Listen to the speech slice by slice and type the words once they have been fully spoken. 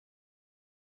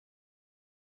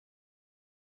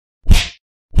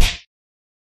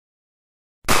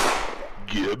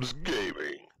Gibbs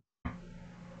Gaming.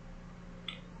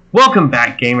 Welcome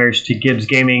back, gamers, to Gibbs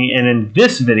Gaming, and in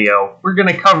this video, we're going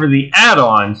to cover the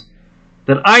add-ons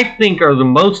that I think are the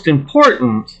most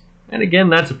important, and again,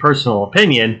 that's a personal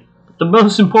opinion, but the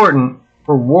most important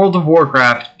for World of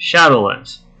Warcraft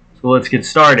Shadowlands. So let's get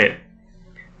started.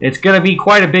 It's going to be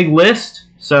quite a big list,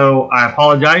 so I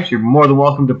apologize. You're more than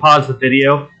welcome to pause the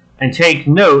video and take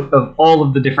note of all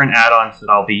of the different add-ons that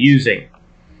I'll be using.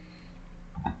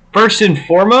 First and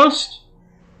foremost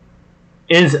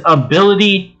is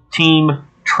Ability Team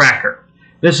Tracker.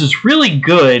 This is really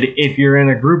good if you're in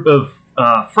a group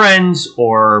of friends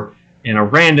or in a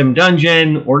random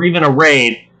dungeon or even a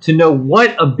raid to know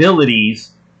what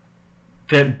abilities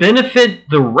that benefit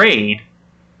the raid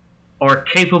are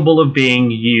capable of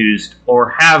being used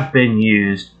or have been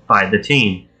used by the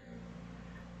team.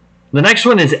 The next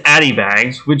one is Addy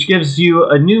Bags, which gives you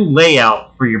a new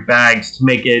layout for your bags to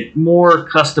make it more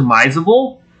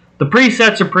customizable. The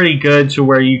presets are pretty good to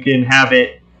where you can have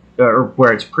it, or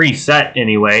where it's preset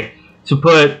anyway, to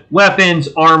put weapons,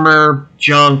 armor,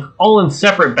 junk, all in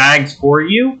separate bags for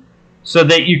you so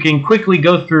that you can quickly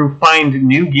go through, find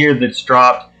new gear that's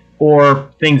dropped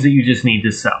or things that you just need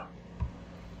to sell.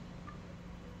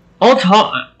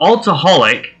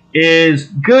 Altaholic is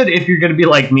good if you're going to be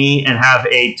like me and have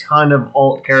a ton of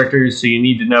alt characters, so you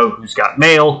need to know who's got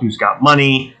mail, who's got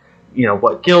money, you know,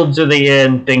 what guilds are they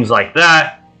in, things like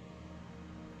that.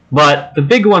 But the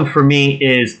big one for me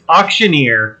is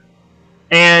Auctioneer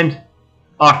and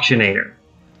Auctionator.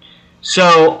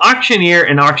 So Auctioneer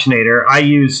and Auctionator I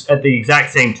use at the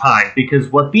exact same time, because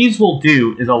what these will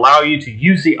do is allow you to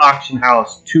use the auction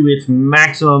house to its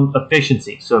maximum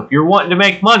efficiency. So if you're wanting to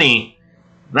make money,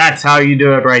 that's how you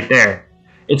do it right there.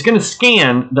 It's going to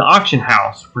scan the auction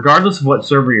house, regardless of what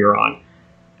server you're on,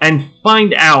 and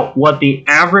find out what the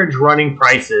average running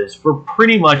price is for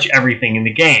pretty much everything in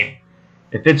the game.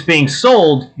 If it's being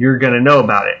sold, you're going to know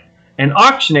about it. And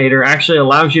Auctionator actually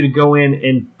allows you to go in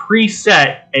and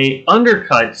preset a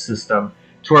undercut system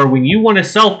to where when you want to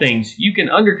sell things, you can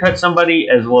undercut somebody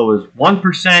as low as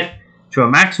 1% to a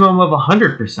maximum of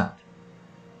 100%.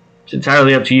 It's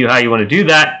entirely up to you how you want to do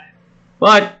that.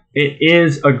 But it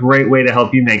is a great way to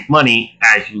help you make money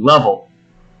as you level.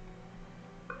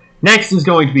 Next is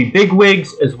going to be big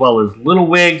wigs as well as little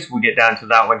wigs. We'll get down to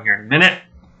that one here in a minute.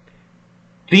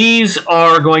 These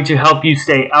are going to help you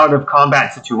stay out of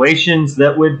combat situations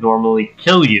that would normally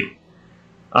kill you.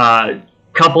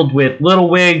 Coupled with little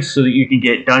wigs so that you can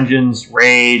get dungeons,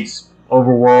 raids,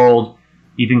 overworld,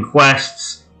 even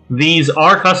quests. These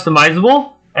are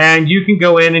customizable and you can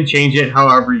go in and change it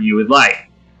however you would like.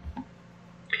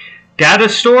 Data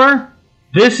store,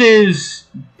 this is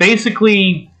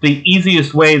basically the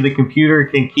easiest way the computer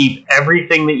can keep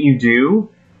everything that you do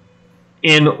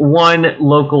in one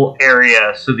local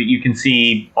area so that you can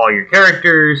see all your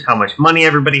characters, how much money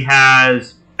everybody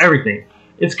has, everything.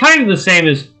 It's kind of the same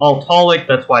as Altaholic,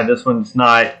 that's why this one's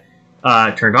not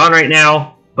turned on right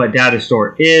now, but data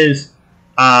store is.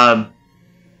 So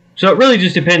it really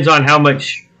just depends on how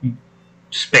much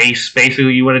space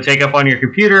basically you want to take up on your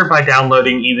computer by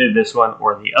downloading either this one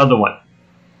or the other one.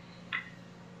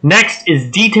 Next is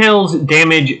Details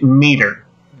Damage Meter.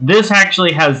 This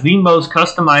actually has the most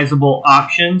customizable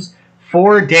options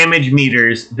for damage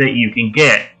meters that you can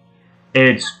get.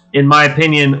 It's, in my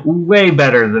opinion, way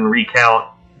better than Recount,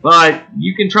 but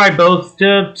you can try both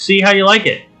to see how you like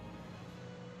it.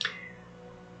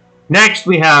 Next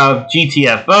we have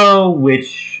GTFO,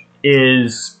 which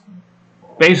is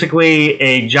basically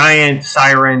a giant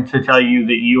siren to tell you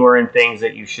that you are in things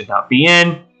that you should not be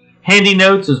in. Handy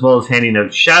Notes, as well as Handy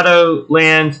Notes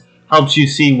Shadowlands, helps you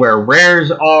see where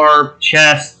rares are,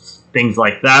 chests, things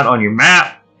like that on your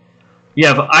map. You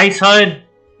have Ice HUD.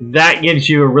 That gives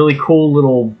you a really cool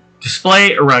little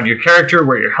display around your character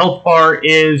where your health bar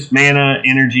is, mana,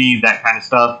 energy, that kind of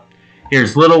stuff.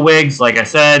 Here's Little Wigs, like I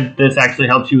said. This actually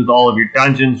helps you with all of your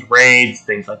dungeons, raids,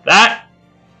 things like that.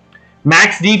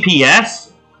 Max DPS.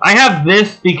 I have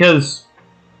this because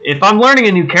if I'm learning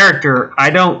a new character, I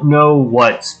don't know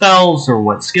what spells or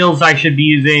what skills I should be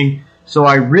using, so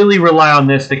I really rely on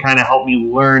this to kind of help me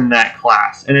learn that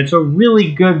class. And it's a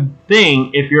really good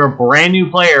thing if you're a brand new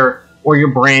player or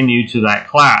you're brand new to that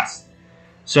class.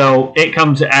 So it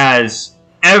comes as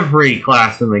every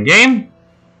class in the game,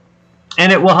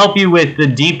 and it will help you with the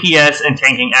DPS and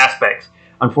tanking aspects.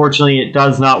 Unfortunately, it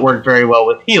does not work very well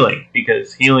with healing,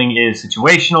 because healing is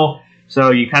situational, so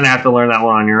you kind of have to learn that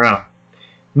one on your own.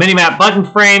 Minimap button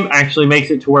frame actually makes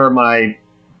it to where my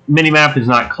minimap is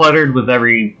not cluttered with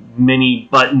every mini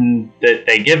button that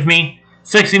they give me.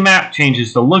 60 map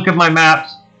changes the look of my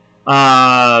maps.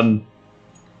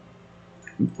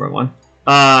 wrong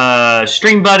one.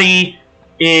 Stream Buddy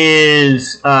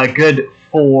is good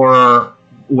for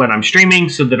when I'm streaming,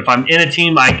 so that if I'm in a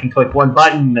team, I can click one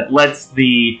button that lets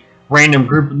the random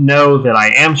group know that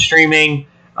I am streaming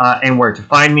and where to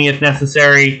find me if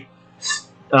necessary.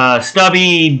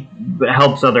 Stubby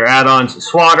helps other add-ons.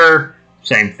 Swatter,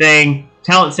 same thing.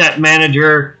 Talent Set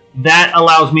Manager, that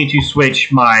allows me to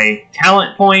switch my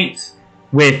talent points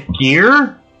with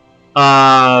gear,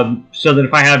 so that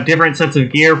if I have different sets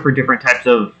of gear for different types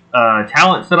of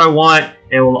talents that I want,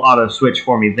 it will auto switch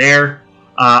for me there.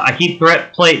 I keep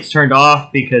threat plates turned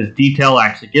off because detail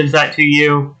actually gives that to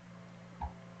you.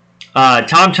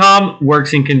 TomTom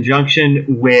works in conjunction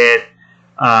with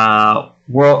WoW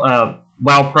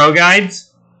Pro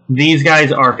Guides. These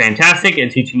guys are fantastic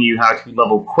at teaching you how to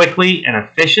level quickly and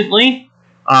efficiently,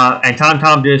 and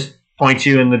TomTom just points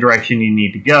you in the direction you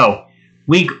need to go.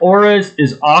 Weak Auras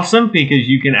is awesome because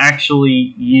you can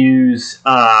actually use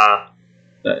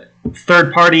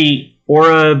third-party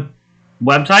aura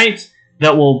websites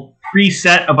that will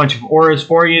preset a bunch of auras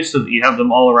for you so that you have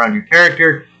them all around your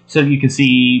character, so that you can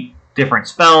see different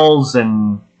spells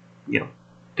and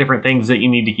different things that you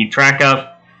need to keep track of.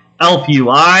 Elf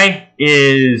UI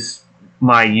is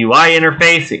my UI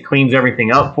interface. It cleans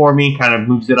everything up for me, kind of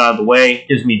moves it out of the way,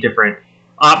 gives me different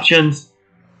options.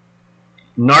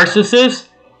 Narcissus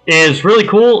is really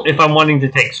cool if I'm wanting to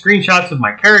take screenshots of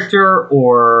my character,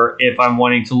 or if I'm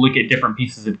wanting to look at different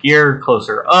pieces of gear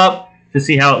closer up to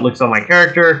see how it looks on my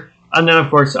character. And then, of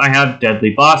course, I have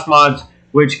Deadly Boss Mods,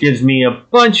 which gives me a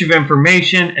bunch of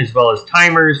information as well as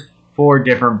timers for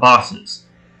different bosses.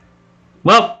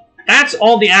 Well, that's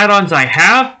all the add-ons I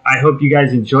have. I hope you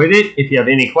guys enjoyed it. If you have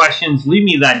any questions, leave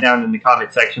me that down in the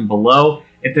comment section below.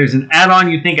 If there's an add-on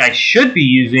you think I should be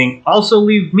using, also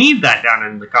leave me that down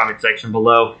in the comment section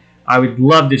below. I would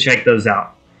love to check those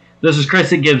out. This is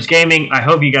Chris at Gibbs Gaming. I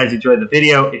hope you guys enjoyed the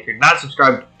video. If you're not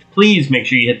subscribed, please make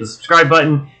sure you hit the subscribe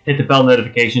button, hit the bell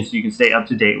notification so you can stay up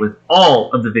to date with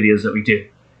all of the videos that we do.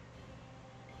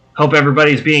 Hope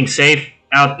everybody's being safe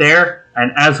out there,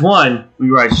 and as one, we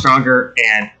rise stronger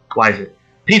and wiser.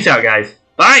 Peace out, guys.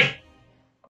 Bye!